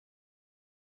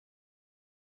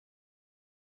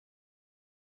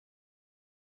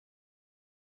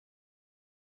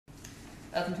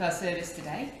Welcome to our service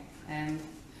today.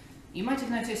 You might have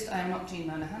noticed I am not Jean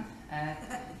Monahan.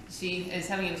 She is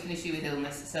having a little issue with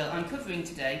illness, so I'm covering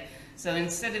today. So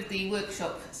instead of the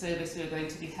workshop service we're going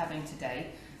to be having today,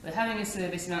 we're having a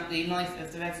service about the life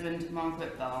of the Reverend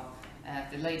Margaret Barr,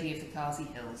 the Lady of the Khasi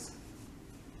Hills.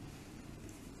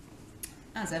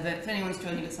 As ever, if anyone's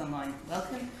joining us online,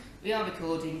 welcome. We are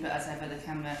recording, but as ever, the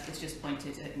camera is just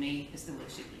pointed at me as the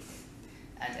worship leader,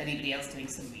 and anybody else doing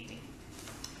some reading.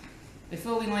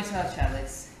 Before we light our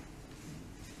chalice,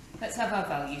 let's have our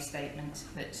value statement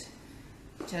that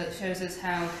shows us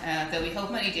how, though we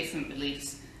hold many different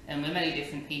beliefs and we're many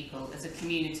different people, as a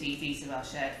community, these are our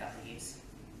shared values.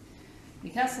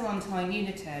 Newcastle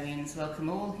Unitarians welcome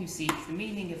all who seek the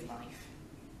meaning of life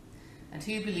and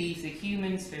who believe that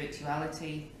human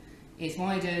spirituality is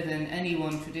wider than any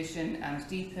one tradition and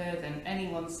deeper than any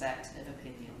one set of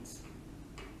opinions.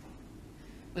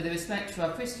 With a respect for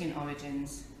our Christian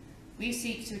origins, we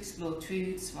seek to explore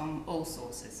truths from all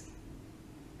sources.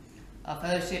 Our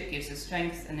fellowship gives us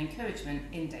strength and encouragement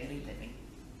in daily living.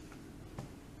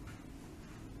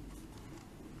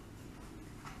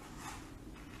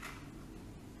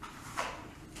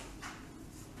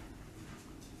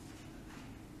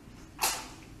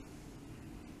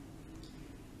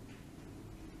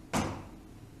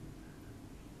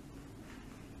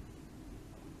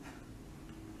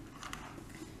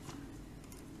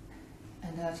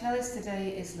 Our chalice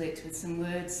today is lit with some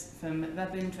words from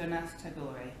Rabindranath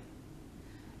Tagore.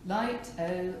 Light,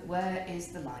 oh, where is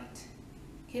the light?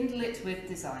 Kindle it with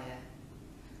desire.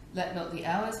 Let not the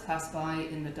hours pass by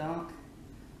in the dark.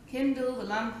 Kindle the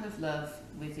lamp of love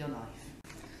with your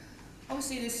life.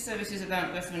 Obviously this service is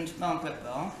about Reverend Margaret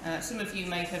Barr. Some of you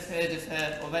may have heard of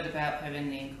her or read about her in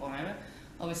the Inquirer.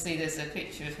 Obviously there's a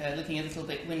picture of her looking a little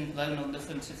bit windblown on the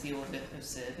front of the order of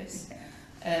service.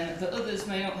 But others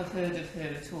may not have heard of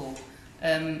her at all.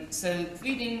 So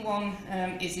reading one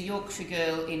is a Yorkshire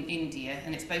girl in India,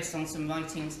 and it's based on some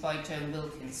writings by Joan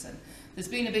Wilkinson. There's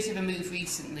been a bit of a move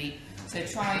recently to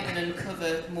try and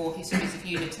uncover more histories of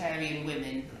Unitarian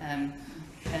women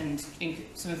and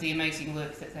some of the amazing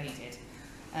work that they did.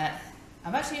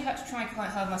 I've actually had to try quite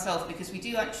hard myself because we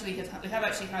have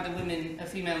actually had a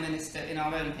female minister in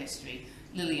our own history,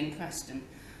 Lillian Preston.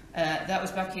 That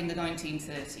was back in the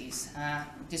 1930s.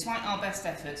 Despite our best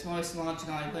efforts, Maurice Large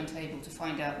and I weren't able to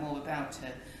find out more about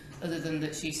her, other than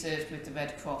that she served with the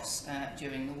Red Cross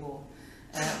during the war.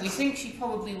 We think she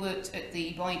probably worked at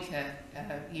the Biker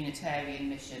Unitarian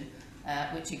mission,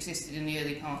 which existed in the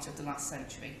early part of the last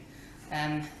century.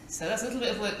 So that's a little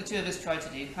bit of work the two of us tried to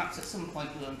do. Perhaps at some point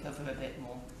we'll uncover a bit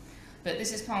more. But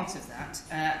this is part of that,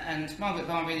 and Margaret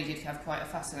Barr really did have quite a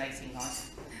fascinating life.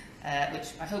 Which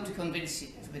I hope to convince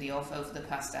everybody of over the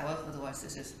past hour, otherwise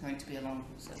this is going to be a long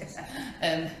service.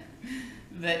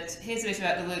 But here's a bit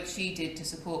about the work she did to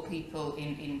support people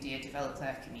in India develop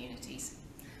their communities.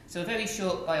 So a very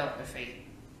short biography.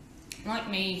 Like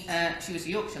me, she was a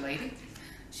Yorkshire lady.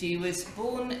 She was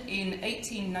born in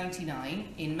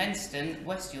 1899 in Menston,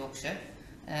 West Yorkshire,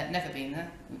 never been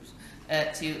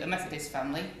there, to a Methodist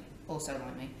family, also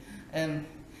like me.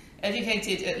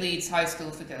 Educated at Leeds High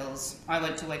School for Girls. I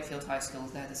went to Wakefield High School,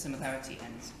 there the similarity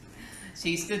ends.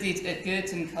 She studied at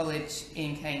Girton College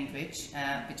in Cambridge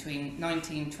between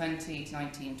 1920 to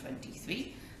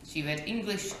 1923. She read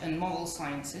English and Moral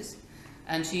Sciences,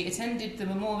 and she attended the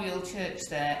Memorial Church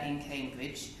there in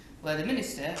Cambridge, where the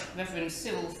minister, Reverend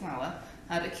Cyril Flower,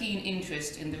 had a keen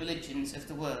interest in the religions of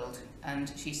the world,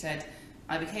 and she said,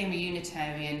 "I became a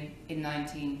Unitarian in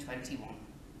 1921.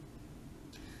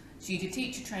 She did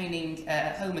teacher training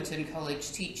at Homerton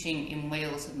College, teaching in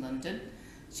Wales and London.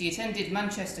 She attended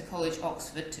Manchester College,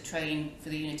 Oxford, to train for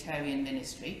the Unitarian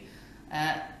ministry.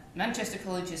 Manchester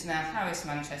College is now Harris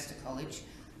Manchester College,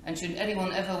 and should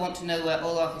anyone ever want to know where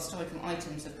all our historical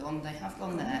items have gone, they have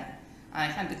gone there. I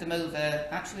handed them over,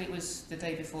 actually it was the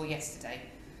day before yesterday,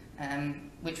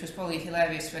 which was probably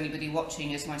hilarious for anybody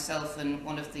watching, as myself and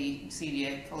one of the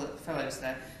senior fellows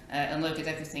there unloaded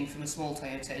everything from a small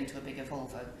Toyota into a bigger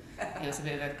Volvo. It was a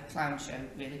bit of a clown show,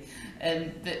 really.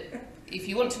 But if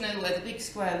you want to know where the big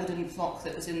square wooden clock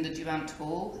that was in the Durant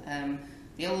Hall,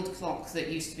 the old clock that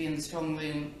used to be in the strong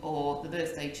room, or the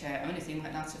birthday chair, or anything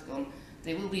like that have gone,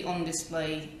 they will be on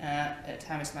display at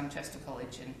Harris Manchester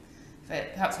College, and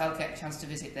perhaps I'll get a chance to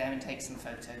visit there and take some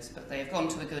photos, but they have gone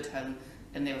to a good home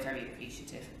and they were very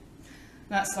appreciative.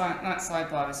 That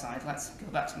sidebar aside, let's go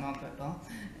back to Margaret Barr.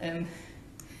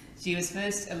 She was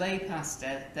first a lay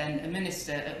pastor, then a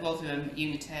minister at Rotherham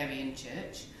Unitarian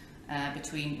Church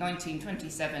between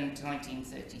 1927 to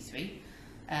 1933,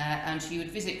 and she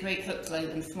would visit Great Hucklow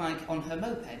and Flag on her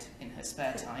moped in her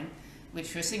spare time, which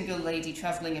for a single lady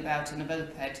travelling about in a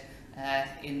moped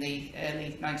in the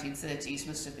early 1930s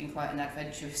must have been quite an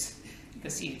adventurous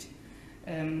pursuit.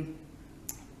 In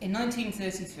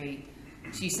 1933,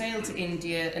 she sailed to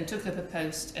India and took up a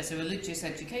post as a religious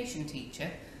education teacher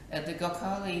at the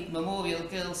Gokhale Memorial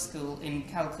Girls' School in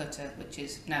Calcutta, which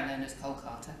is now known as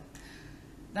Kolkata.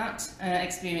 That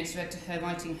experience led to her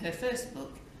writing her first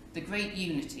book, The Great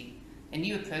Unity, a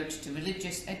new approach to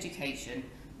religious education,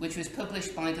 which was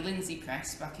published by the Lindsay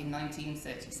Press back in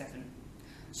 1937.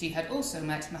 She had also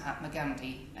met Mahatma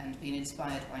Gandhi and been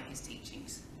inspired by his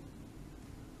teachings.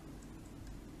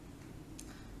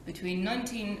 Between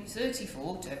 1934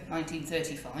 to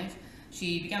 1935,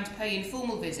 she began to pay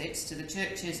informal visits to the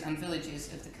churches and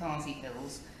villages of the Khasi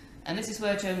Hills, and this is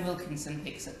where Joan Wilkinson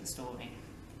picks up the story.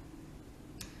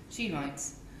 She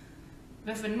writes,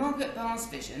 Reverend Margaret Barr's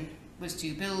vision was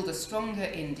to build a stronger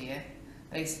India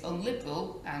based on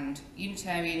liberal and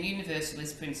Unitarian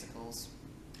Universalist principles.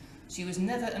 She was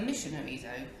never a missionary,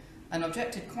 though, and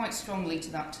objected quite strongly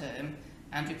to that term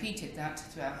and repeated that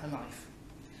throughout her life.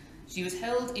 She was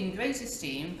held in great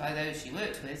esteem by those she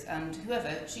worked with and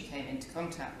whoever she came into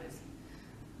contact with.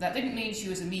 That didn't mean she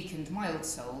was a meek and mild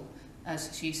soul,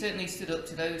 as she certainly stood up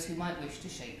to those who might wish to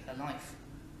shape her life.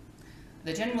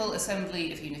 The General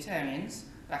Assembly of Unitarians,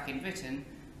 back in Britain,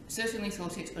 certainly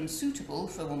thought it unsuitable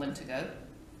for a woman to go.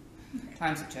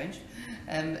 Times have changed.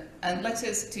 And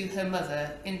letters to her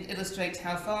mother illustrate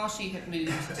how far she had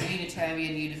moved to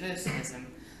Unitarian Universalism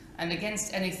and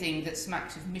against anything that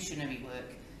smacked of missionary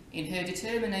work, in her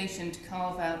determination to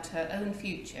carve out her own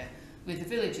future with the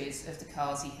villages of the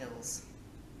Khasi Hills.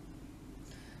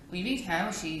 We read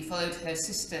how she followed her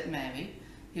sister Mary,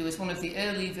 who was one of the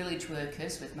early village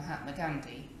workers with Mahatma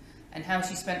Gandhi, and how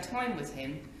she spent time with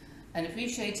him and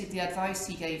appreciated the advice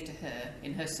he gave to her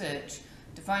in her search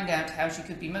to find out how she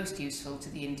could be most useful to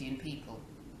the Indian people.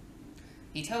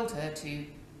 He told her to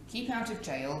keep out of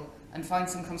jail and find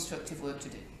some constructive work to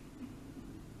do.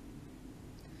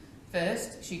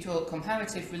 First, she taught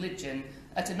comparative religion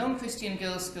at a non-Christian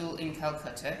girls' school in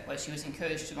Calcutta, where she was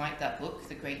encouraged to write that book,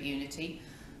 The Great Unity,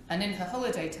 and in her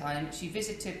holiday time she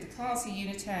visited the Khasi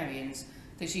Unitarians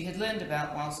that she had learned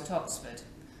about whilst at Oxford,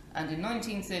 and in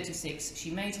 1936 she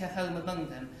made her home among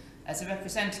them as a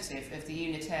representative of the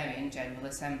Unitarian General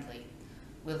Assembly.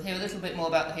 We'll hear a little bit more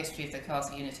about the history of the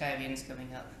Khasi Unitarians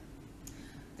coming up.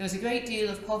 There was a great deal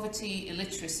of poverty,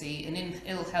 illiteracy and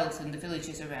ill health in the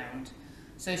villages around,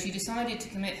 so she decided to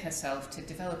commit herself to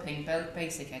developing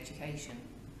basic education.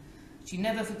 She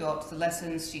never forgot the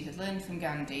lessons she had learned from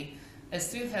Gandhi,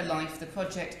 as through her life the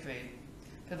project grew,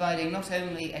 providing not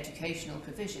only educational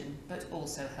provision but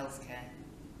also healthcare.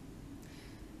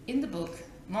 In the book,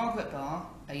 Margaret Barr,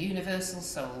 A Universal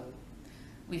Soul,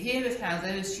 we hear of how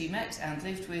those she met and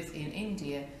lived with in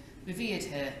India revered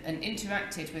her and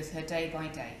interacted with her day by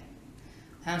day,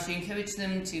 how she encouraged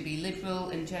them to be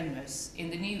liberal and generous in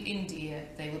the new India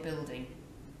they were building.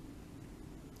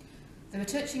 There are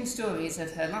touching stories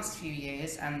of her last few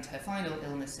years and her final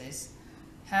illnesses,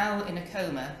 how in a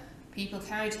coma people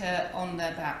carried her on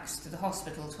their backs to the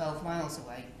hospital 12 miles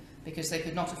away because they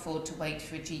could not afford to wait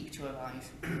for a jeep to arrive.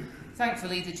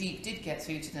 Thankfully, the jeep did get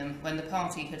through to them when the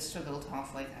party had struggled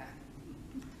halfway there.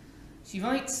 She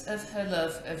writes of her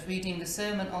love of reading the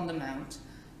Sermon on the Mount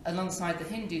alongside the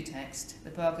Hindu text,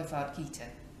 the Bhagavad Gita,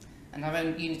 and our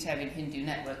own Unitarian Hindu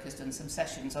network has done some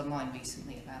sessions online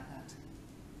recently about that.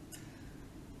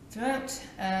 Throughout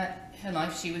her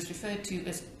life, she was referred to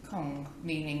as Kong,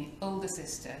 meaning older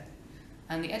sister,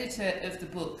 and the editor of the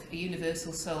book, A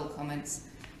Universal Soul, comments,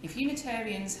 "If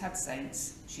Unitarians had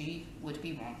saints, she would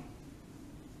be one."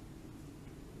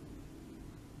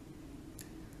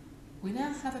 We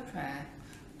now have a prayer,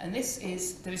 and this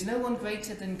is There Is No One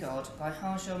Greater Than God by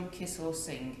Hajom Kissor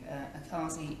Singh, a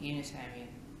Khasi Unitarian.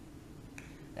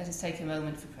 Let us take a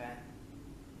moment for prayer.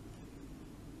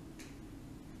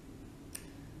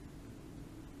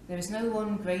 There is no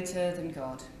one greater than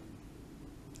God.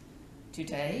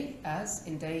 Today, as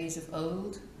in days of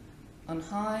old, on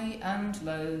high and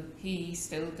low he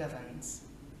still governs.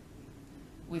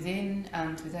 Within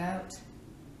and without,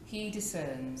 he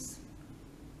discerns.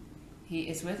 He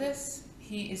is with us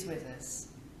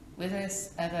with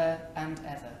us ever and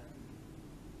ever.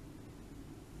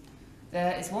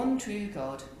 There is one true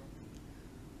God,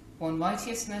 one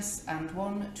righteousness and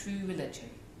one true religion.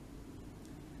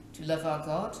 To love our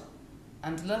God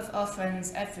and love our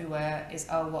friends everywhere is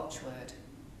our watchword.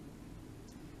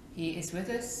 He is with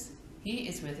us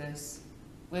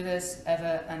with us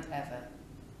ever and ever.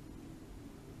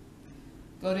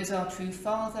 God is our true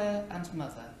Father and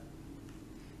Mother.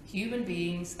 Human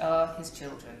beings are his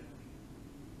children.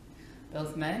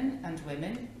 Both men and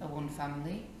women are one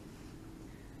family.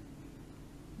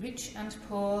 Rich and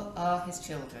poor are his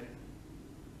children.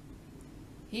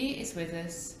 He is with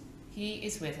us, he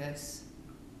is with us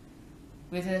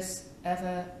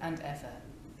ever and ever.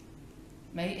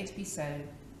 May it be so.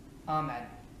 Amen.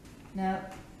 Now,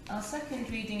 our second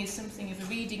reading is something of a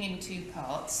reading in two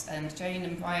parts, and Jane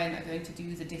and Brian are going to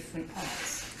do the different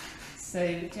parts. So,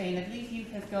 Jane, I believe you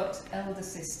have got elder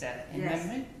sister in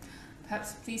memory.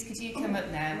 Perhaps, please, could you come up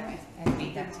now and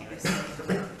read that to us?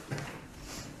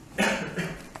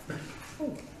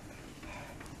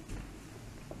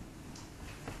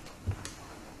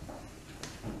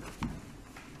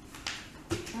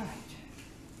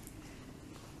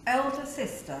 Elder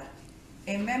Sister,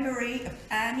 in memory of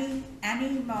Annie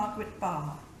Margaret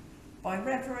Barr, by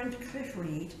Reverend Cliff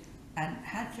Reed and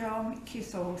Hajom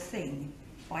Kissor Singh,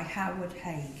 by Howard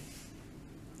Haig.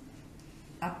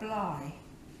 Ably,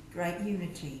 great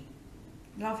unity,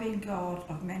 loving God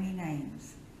of many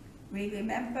names, we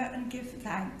remember and give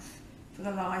thanks for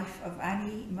the life of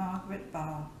Annie Margaret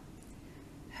Barr.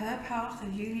 Her path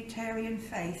of Unitarian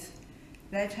faith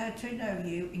led her to know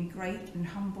you in great and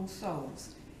humble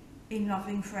souls, in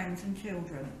loving friends and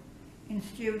children, in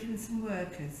students and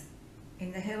workers,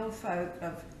 in the hill folk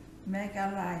of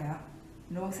Meghalaya,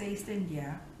 northeast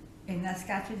India, in their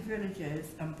scattered villages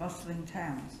and bustling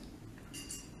towns.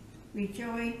 We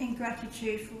join in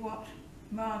gratitude for what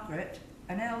Margaret,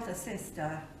 an elder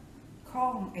sister,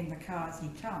 Kong in the Khasi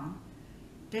tongue,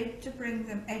 did to bring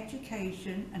them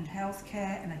education and health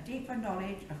care and a deeper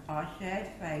knowledge of our shared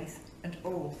faith and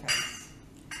all faiths.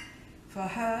 For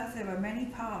her, there are many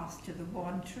paths to the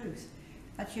one truth,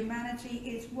 that humanity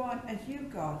is one as you,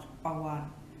 God, are one,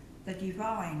 the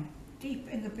divine, deep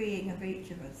in the being of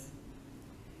each of us.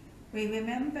 We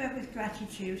remember with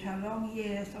gratitude her long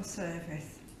years of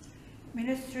service,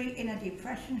 ministry in a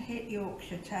depression-hit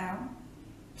Yorkshire town,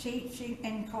 teaching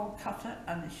in Kolkata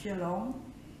and Shillong,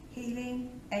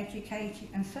 healing, educating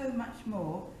and so much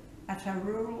more at her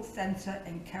rural centre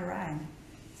in Kerrang,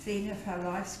 scene of her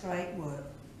life's great work.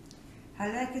 Her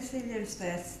legacy lives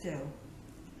there still.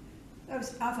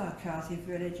 Those other Khasi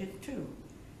villages too,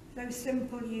 those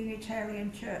simple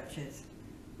Unitarian churches,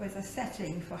 were the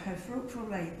setting for her fruitful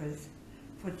labours,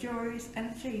 for joys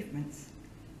and achievements,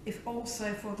 if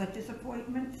also for the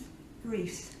disappointments,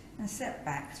 griefs and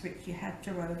setbacks which she had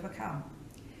to overcome.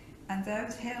 And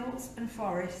those hills and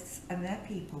forests and their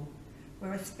people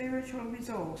were a spiritual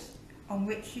resource on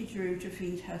which she drew to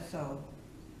feed her soul.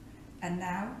 And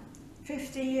now,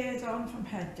 50 years on from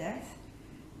her death,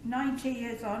 90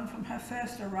 years on from her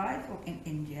first arrival in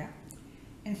India,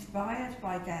 inspired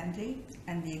by Gandhi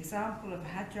and the example of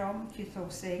Hajom Kissor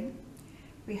Singh,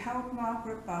 we hold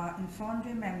Margaret Barr in fond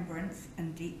remembrance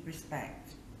and deep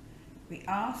respect. We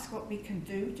ask what we can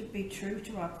do to be true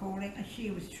to our calling as she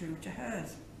was true to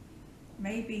hers.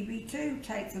 Maybe we too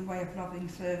take the way of loving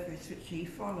service which she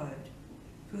followed.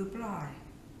 Ably.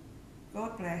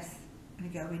 God bless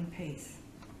and go in peace.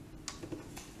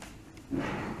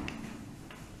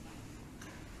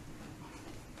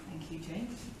 Thank you, Jane.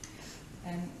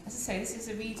 As I say, this is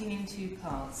a reading in two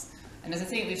parts. And as I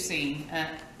think we've seen,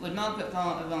 when Margaret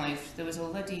Barr arrived, there was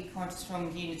already quite a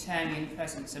strong Unitarian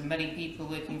presence and many people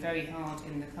working very hard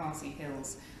in the Khasi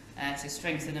Hills to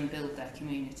strengthen and build their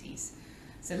communities.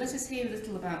 So let us hear a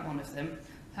little about one of them,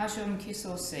 Hajom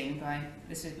Kissor Singh,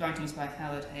 this is writings by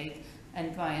Howard Haig.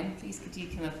 And Brian, please could you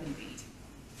come up and read?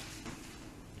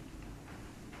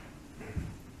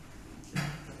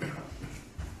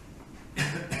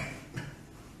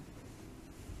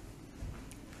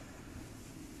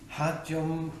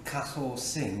 Hajom Kissor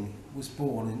Singh was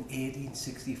born in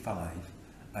 1865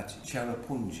 at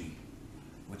Cherrapunji,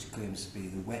 which claims to be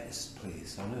the wettest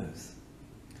place on earth.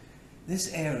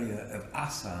 This area of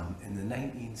Assam in the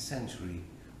 19th century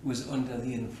was under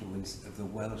the influence of the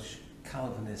Welsh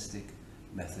Calvinistic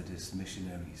Methodist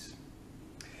missionaries.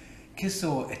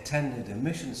 Kissor attended a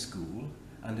mission school,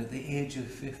 and at the age of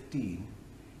 15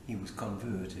 he was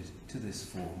converted to this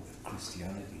form of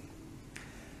Christianity.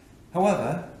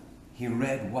 However, he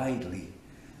read widely,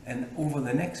 and over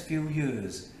the next few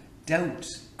years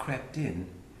doubts crept in,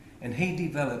 and he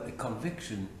developed a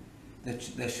conviction that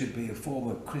there should be a form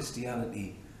of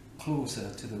Christianity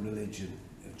closer to the religion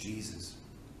of Jesus.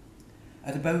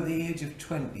 At about the age of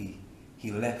 20,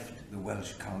 he left the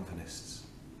Welsh Calvinists.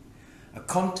 A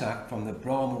contact from the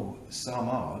Brahmo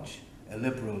Samaj, a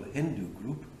liberal Hindu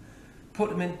group,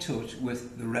 put him in touch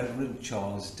with the Reverend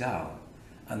Charles Dow,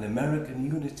 an American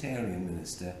Unitarian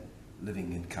minister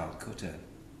living in Calcutta.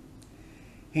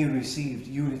 He received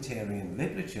Unitarian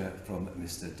literature from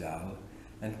Mr. Dow,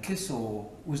 and Kissor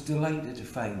was delighted to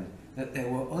find that there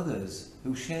were others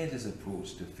who shared his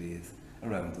approach to faith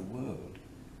around the world,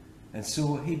 and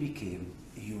so he became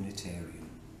a Unitarian.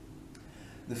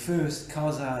 The first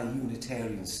Khasi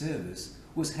Unitarian service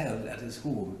was held at his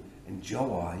home in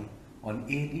Joan on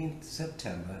 18th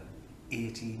September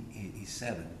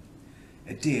 1887,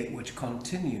 a date which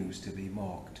continues to be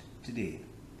marked today.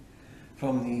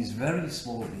 From these very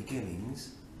small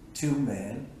beginnings, 2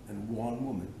 men and 1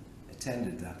 woman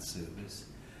attended that service.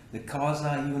 The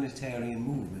Khasi Unitarian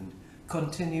movement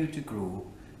continued to grow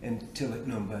until it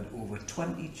numbered over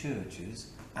 20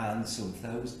 churches and some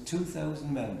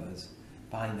 2,000 members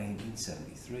by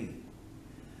 1973.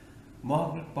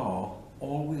 Margaret Barr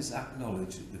always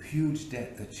acknowledged the huge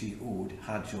debt that she owed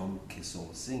Hajom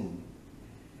Kissor Singh.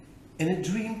 In a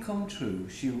dream come true,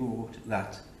 she wrote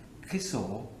that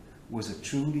Kissor was a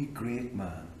truly great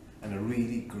man and a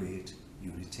really great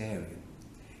Unitarian.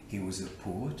 He was a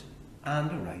poet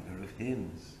and a writer of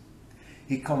hymns.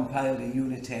 He compiled a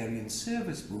Unitarian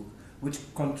service book which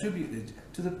contributed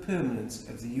to the permanence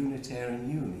of the Unitarian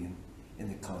Union in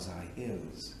the Khasi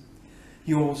Hills.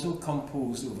 He also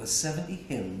composed over 70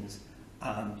 hymns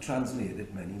and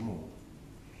translated many more.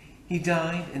 He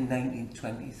died in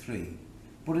 1923,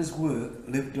 but his work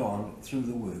lived on through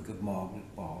the work of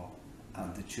Margaret Barr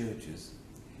and the churches.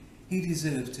 He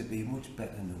deserves to be much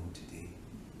better known today.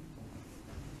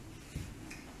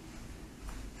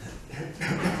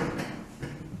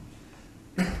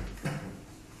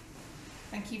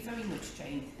 Thank you very much,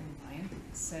 Jane and Ryan.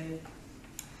 So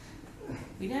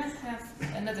we now have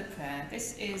another prayer.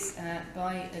 This is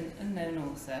by an unknown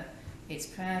author. It's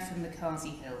Prayer from the Khasi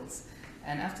Hills.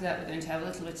 And after that, we're going to have a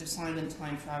little bit of silent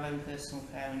time for our own personal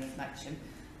prayer and reflection.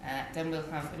 Then we'll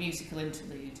have a musical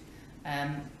interlude.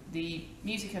 The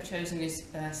music I've chosen is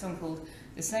a song called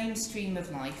The Same Stream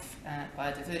of Life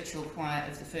by the virtual choir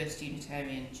of the First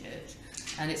Unitarian Church.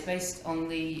 And it's based on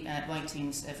the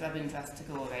writings of Rabindranath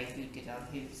Tagore,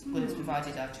 who was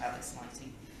provided our Chalice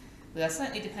lighting. We are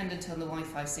slightly dependent on the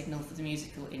Wi-Fi signal for the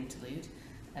musical interlude.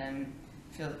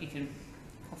 Feel you can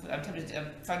offer, I'm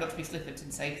trying not to be flippant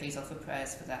and say please offer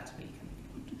prayers for that, but you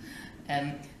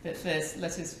can. But first,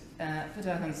 let us put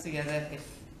our hands together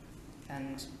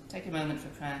and take a moment for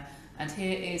prayer. And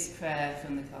here is prayer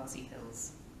from the Khasi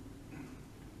Hills.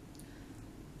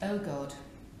 O God,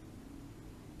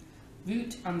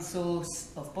 root and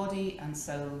source of body and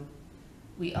soul,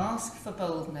 we ask for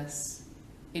boldness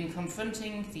in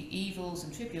confronting the evils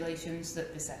and tribulations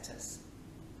that beset us.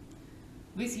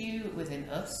 With you within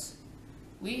us,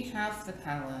 we have the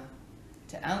power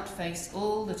to outface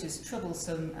all that is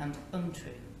troublesome and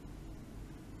untrue.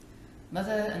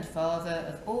 Mother and Father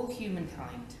of all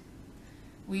humankind,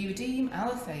 we redeem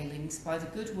our failings by the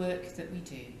good work that we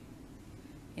do.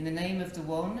 In the name of the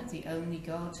one, the only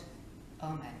God,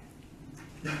 Amen.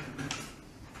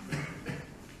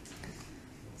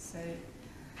 So,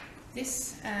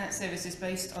 this service is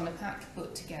based on a pack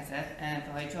put together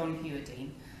by John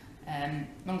Hewardine,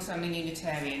 long-standing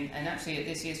Unitarian, and actually at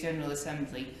this year's General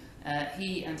Assembly,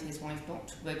 he and his wife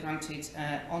Dot were granted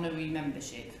honorary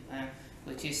membership,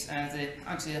 which is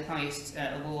actually the highest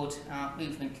award our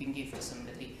movement can give to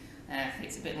somebody.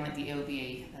 It's a bit like the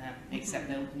OBE, except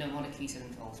no monarchies are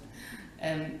involved.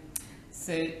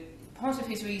 So part of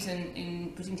his reason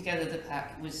in putting together the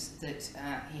pack was that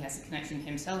he has a connection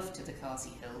himself to the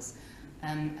Khasi Hills.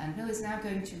 And Bill is now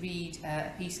going to read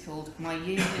a piece called My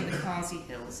Year in the Khasi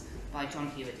Hills by John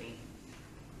Hewardine.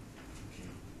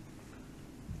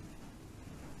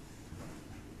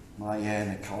 My Year in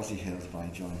the Khasi Hills by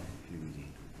John Hewardine.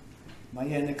 My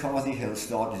year in the Khasi Hills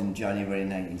started in January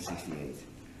 1968,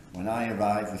 when I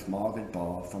arrived with Margaret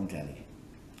Barr from Delhi,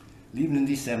 leaving in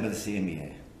December the same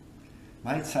year.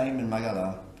 My time in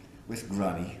Magala with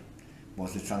Granny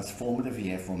was a transformative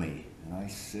year for me, and I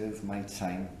served my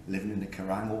time living in the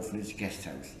Kerrang Orphanage guest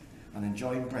house and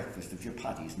enjoying breakfast of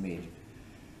chapatis made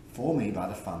for me by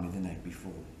the family the night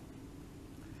before.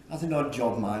 As an odd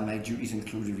job man, my duties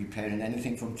included repairing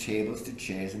anything from tables to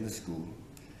chairs in the school,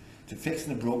 to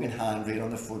fixing a broken handrail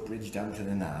on the footbridge down to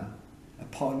the Nam, a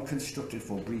pond constructed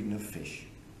for breeding of fish,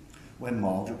 where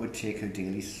Margaret would take her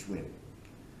daily swim.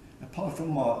 Apart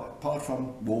from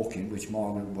walking, which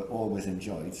Margaret always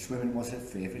enjoyed, swimming was her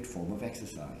favourite form of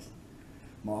exercise.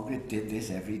 Margaret did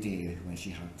this every day when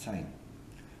she had time,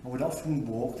 and would often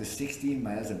walk the 16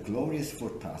 miles of glorious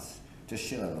footpaths to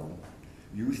Shillelagh,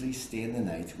 usually staying the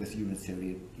night with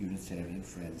Unitarian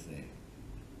friends there.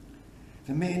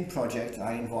 The main project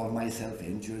I involved myself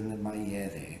in during my year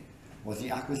there was the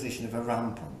acquisition of a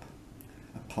ram pump,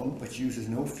 a pump which uses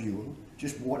no fuel,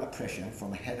 just water pressure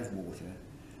from a head of water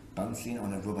bouncing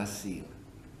on a rubber seal.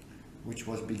 which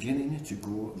was beginning to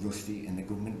go rusty in the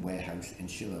government warehouse in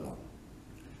Shillelagh.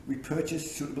 We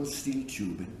purchased suitable steel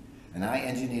tubing, and I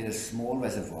engineered a small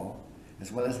reservoir,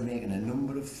 as well as making a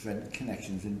number of threaded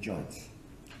connections and joints,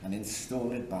 and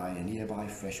installed it by a nearby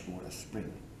freshwater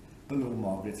spring, below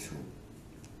Margaret's home.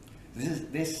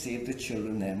 This saved the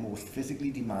children their most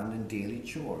physically demanding daily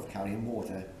chore of carrying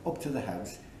water up to the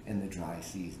house in the dry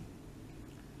season.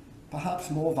 Perhaps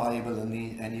more valuable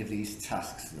than any of these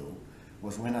tasks, though,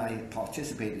 was when I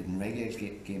participated in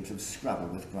regular games of Scrabble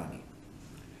with Granny.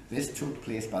 This took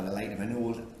place by the light of an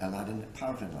old Aladdin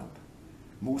paraffin lamp,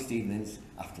 most evenings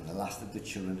after the last of the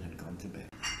children had gone to bed.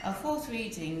 Our fourth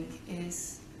reading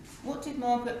is, what did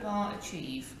Margaret Barr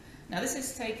achieve? Now this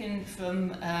is taken from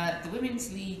the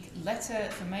Women's League letter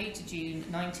from May to June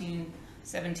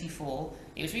 1974.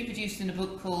 It was reproduced in a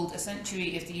book called A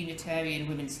Century of the Unitarian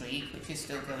Women's League, which is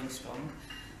still going strong.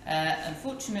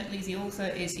 Unfortunately, the author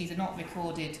is either not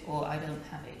recorded or I don't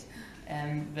have it,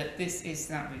 but this is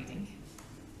that reading.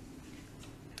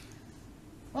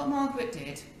 What Margaret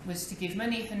did was to give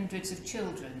many hundreds of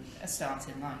children a start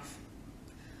in life.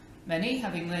 Many,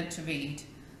 having learnt to read,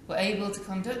 were able to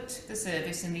conduct the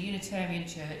service in the Unitarian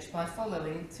Church by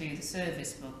following through the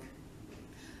service book.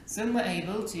 Some were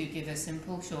able to give a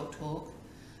simple short talk.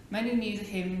 Many knew the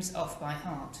hymns off by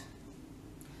heart.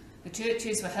 The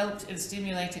churches were helped and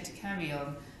stimulated to carry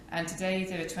on, and today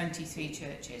there are 23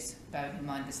 churches, bearing in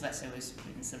mind this letter was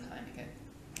written some time ago.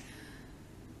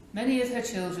 Many of her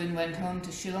children went on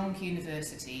to Shillong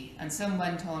University, and some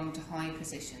went on to high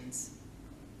positions.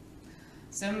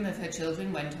 Some of her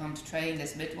children went on to train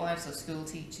as midwives or school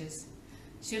teachers.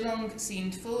 Shillong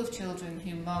seemed full of children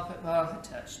whom Margaret Barr had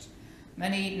touched,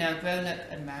 many now grown up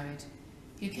and married,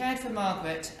 who cared for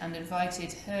Margaret and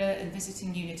invited her and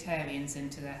visiting Unitarians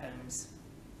into their homes.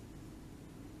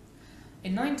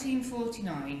 In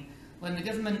 1949, when the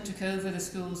government took over the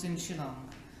schools in Shillong,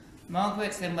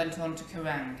 Margaret then went on to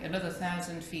Kerrang, another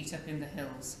 1,000 feet up in the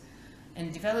hills,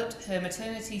 and developed her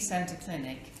maternity centre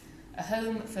clinic, a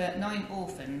home for 9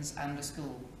 orphans and a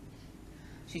school.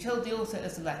 She told the author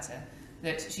of the letter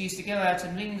that she used to go out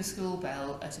and ring the school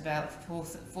bell at about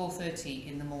 4:30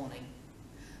 in the morning.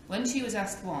 When she was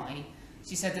asked why,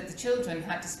 she said that the children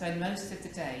had to spend most of the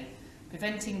day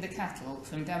preventing the cattle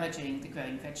from damaging the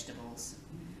growing vegetables.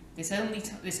 This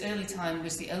early time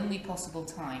was the only possible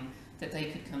time that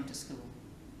they could come to school.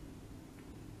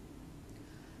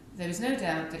 There is no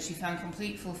doubt that she found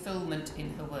complete fulfilment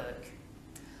in her work.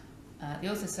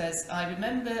 The author says, I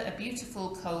remember a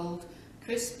beautiful, cold,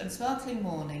 crisp and sparkling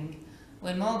morning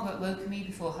when Margaret woke me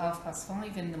before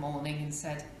 5:30 in the morning and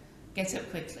said, get up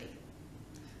quickly.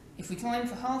 If we climb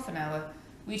for half an hour,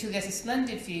 we shall get a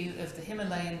splendid view of the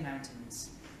Himalayan mountains.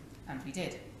 And we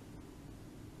did.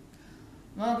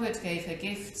 Margaret gave her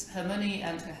gifts, her money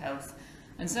and her health,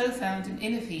 and so found an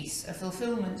inner peace, a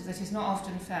fulfilment that is not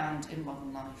often found in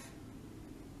modern life.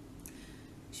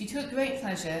 She took great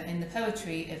pleasure in the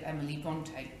poetry of Emily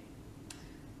Bronte.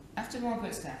 After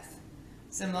Margaret's death,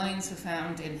 some lines were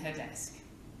found in her desk.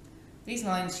 These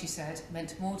lines, she said,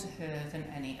 meant more to her than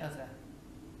any other.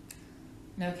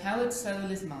 No coward soul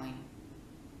is mine,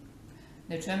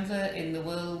 no trembler in the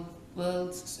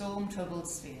world's storm-troubled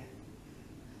sphere.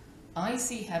 I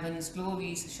see heaven's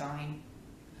glories shine,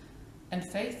 and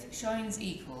faith shines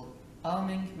equal,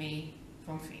 arming me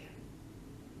from fear.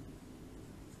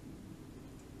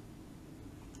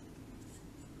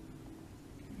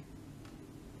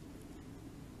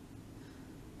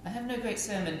 I have no great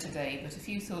sermon today, but a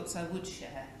few thoughts I would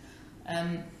share.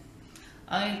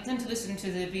 I tend to listen to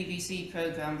the BBC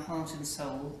programme Heart and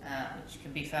Soul, which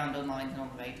can be found online and on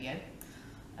the radio.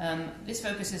 This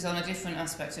focuses on a different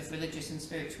aspect of religious and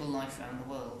spiritual life around the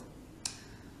world.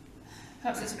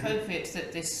 Perhaps it's appropriate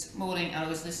that this morning I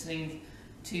was listening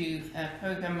to a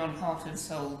programme on Heart and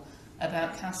Soul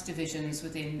about caste divisions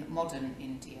within modern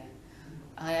India.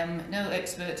 I am no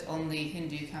expert on the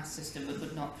Hindu caste system, but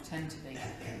would not pretend to be.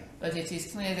 But it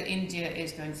is clear that India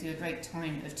is going through a great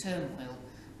time of turmoil,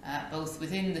 both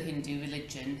within the Hindu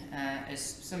religion, as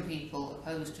some people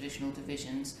oppose traditional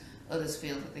divisions, others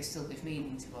feel that they still give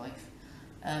meaning to life.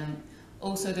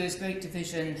 Also, there is great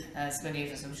division, as many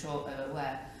of us I'm sure are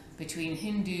aware, between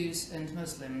Hindus and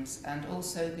Muslims, and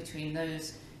also between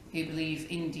those who believe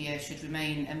India should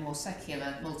remain a more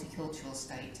secular, multicultural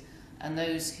state, and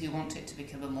those who want it to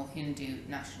become a more Hindu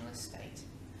nationalist state.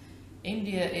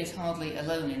 India is hardly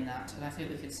alone in that, and I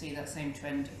think we could see that same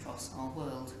trend across our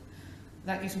world.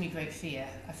 That gives me great fear.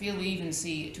 I feel we even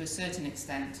see, to a certain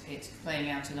extent, it playing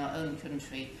out in our own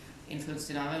country, influenced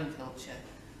in our own culture,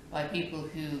 by people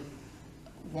who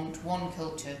want one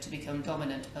culture to become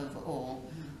dominant over all,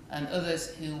 and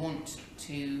others who want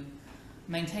to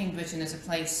maintain Britain as a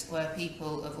place where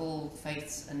people of all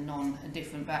faiths and and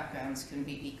different backgrounds can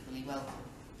be equally welcome.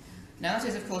 Now, that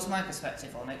is, of course, my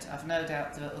perspective on it. I've no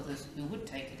doubt there are others who would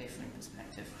take a different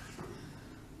perspective.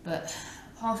 But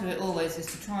part of it always is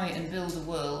to try and build a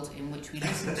world in which we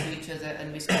listen to each other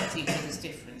and respect each other's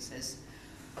differences.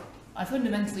 I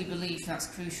fundamentally believe that's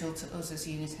crucial to us as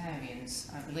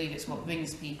Unitarians. I believe it's what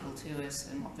brings people to us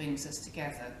and what brings us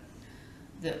together.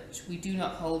 That we do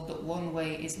not hold that one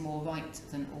way is more right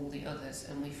than all the others,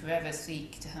 and we forever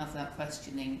seek to have that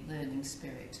questioning, learning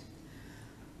spirit.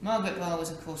 Margaret Barr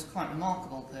was, of course, a quite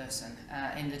remarkable person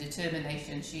in the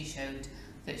determination she showed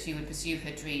that she would pursue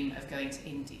her dream of going to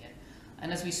India.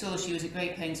 And as we saw, she was at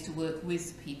great pains to work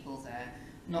with people there,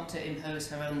 not to impose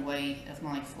her own way of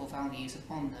life or values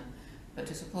upon them, but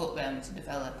to support them to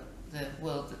develop the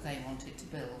world that they wanted to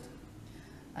build.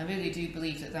 I really do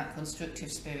believe that that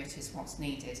constructive spirit is what's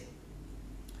needed.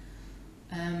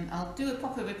 I'll do a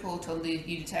proper report on the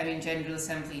Unitarian General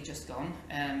Assembly just gone,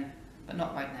 but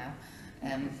not right now.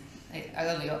 I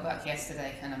only got back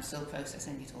yesterday and I'm still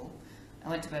processing it all. I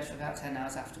went to bed for about 10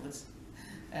 hours afterwards.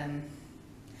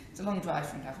 It's a long drive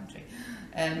from Daventry.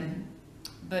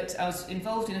 But I was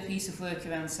involved in a piece of work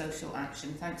around social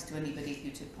action, thanks to anybody who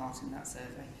took part in that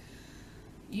survey.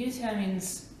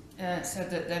 Unitarians said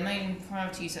that their main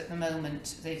priorities at the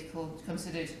moment they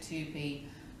considered to be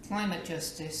climate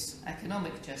justice,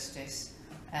 economic justice,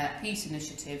 peace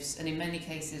initiatives, and in many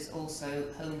cases also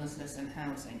homelessness and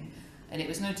housing. And it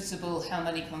was noticeable how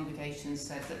many congregations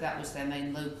said that that was their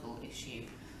main local issue.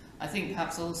 I think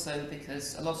perhaps also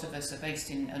because a lot of us are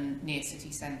based in near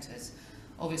city centres.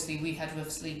 Obviously we had rough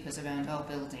sleepers around our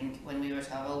building when we were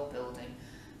at our old building.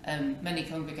 Many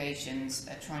congregations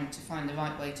are trying to find the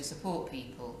right way to support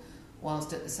people,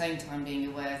 whilst at the same time being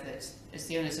aware that as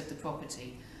the owners of the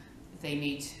property, they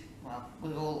need, well,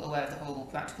 we're all aware of the horrible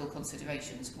practical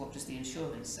considerations, what does the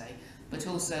insurance say, but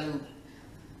also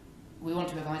we want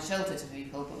to provide shelter to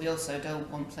people, but we also don't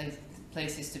want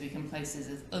places to become places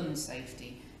of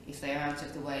unsafety if they are out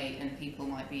of the way and people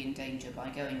might be in danger by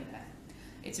going there.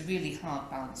 It's a really hard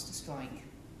balance to strike.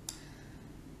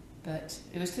 But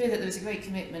it was clear that there was a great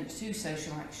commitment to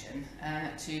social action,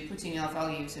 to putting our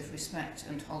values of respect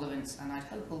and tolerance, and I'd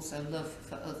hope also love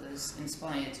for others,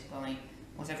 inspired by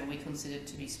whatever we considered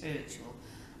to be spiritual.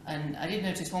 And I did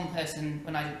notice one person,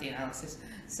 when I did the analysis,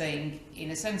 saying,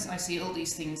 in a sense, I see all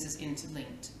these things as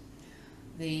interlinked.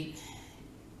 The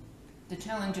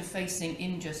challenge of facing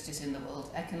injustice in the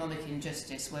world, economic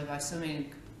injustice, whereby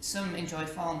some enjoy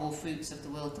far more fruits of the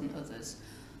world than others,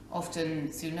 often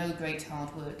through no great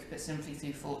hard work, but simply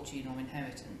through fortune or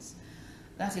inheritance.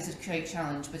 That is a great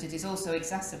challenge, but it is also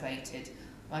exacerbated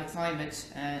by climate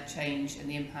change and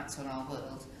the impacts on our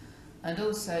world, and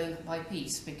also by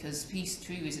peace, because peace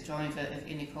too is a driver of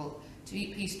inequality.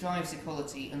 Peace drives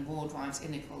equality and war drives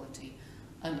inequality,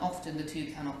 and often the two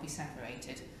cannot be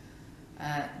separated.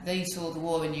 They saw the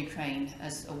war in Ukraine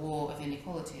as a war of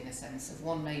inequality, in a sense, of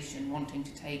one nation wanting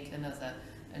to take another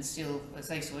and steal, as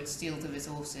they saw it, steal the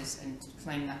resources and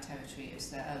claim that territory as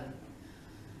their own.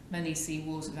 Many see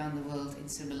wars around the world in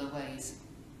similar ways.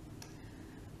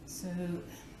 So,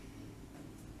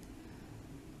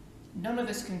 none of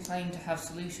us can claim to have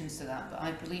solutions to that, but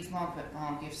I believe Margaret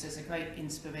Barr gives us a great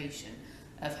inspiration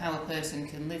of how a person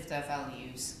can live their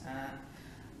values,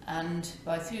 and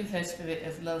through her spirit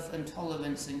of love and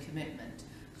tolerance and commitment,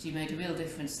 she made a real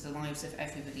difference to the lives of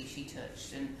everybody she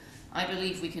touched. And I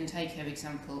believe we can take her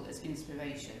example as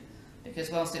inspiration, because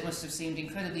whilst it must have seemed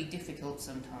incredibly difficult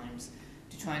sometimes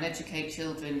to try and educate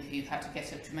children who had to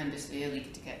get up tremendously early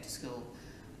to get to school,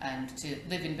 and to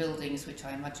live in buildings which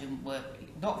I imagine were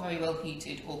not very well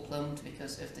heated or plumbed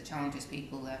because of the challenges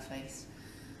people there face,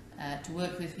 to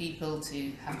work with people,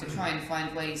 to have to try and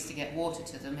find ways to get water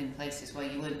to them in places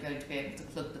where you weren't going to be able to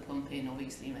plug the pump in or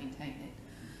easily maintain it.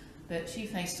 But she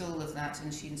faced all of that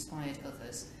and she inspired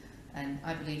others, and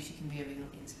I believe she can be a real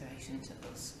inspiration to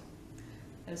us.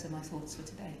 Those are my thoughts for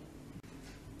today.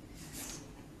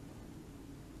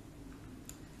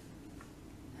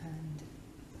 And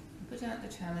put out the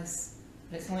chalice,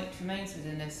 but its light remains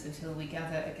within us until we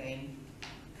gather again.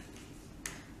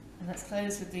 And let's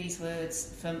close with these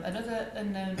words from another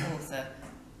unknown author,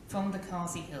 from the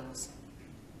Khasi Hills.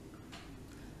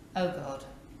 O God,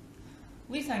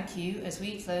 we thank you as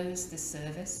we close this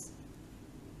service.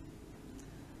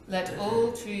 Let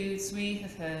all truths we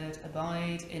have heard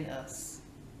abide in us,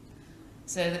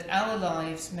 so that our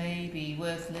lives may be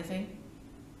worth living,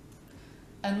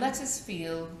 and let us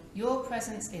feel your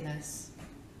presence in us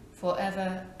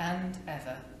forever and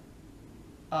ever.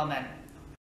 Amen.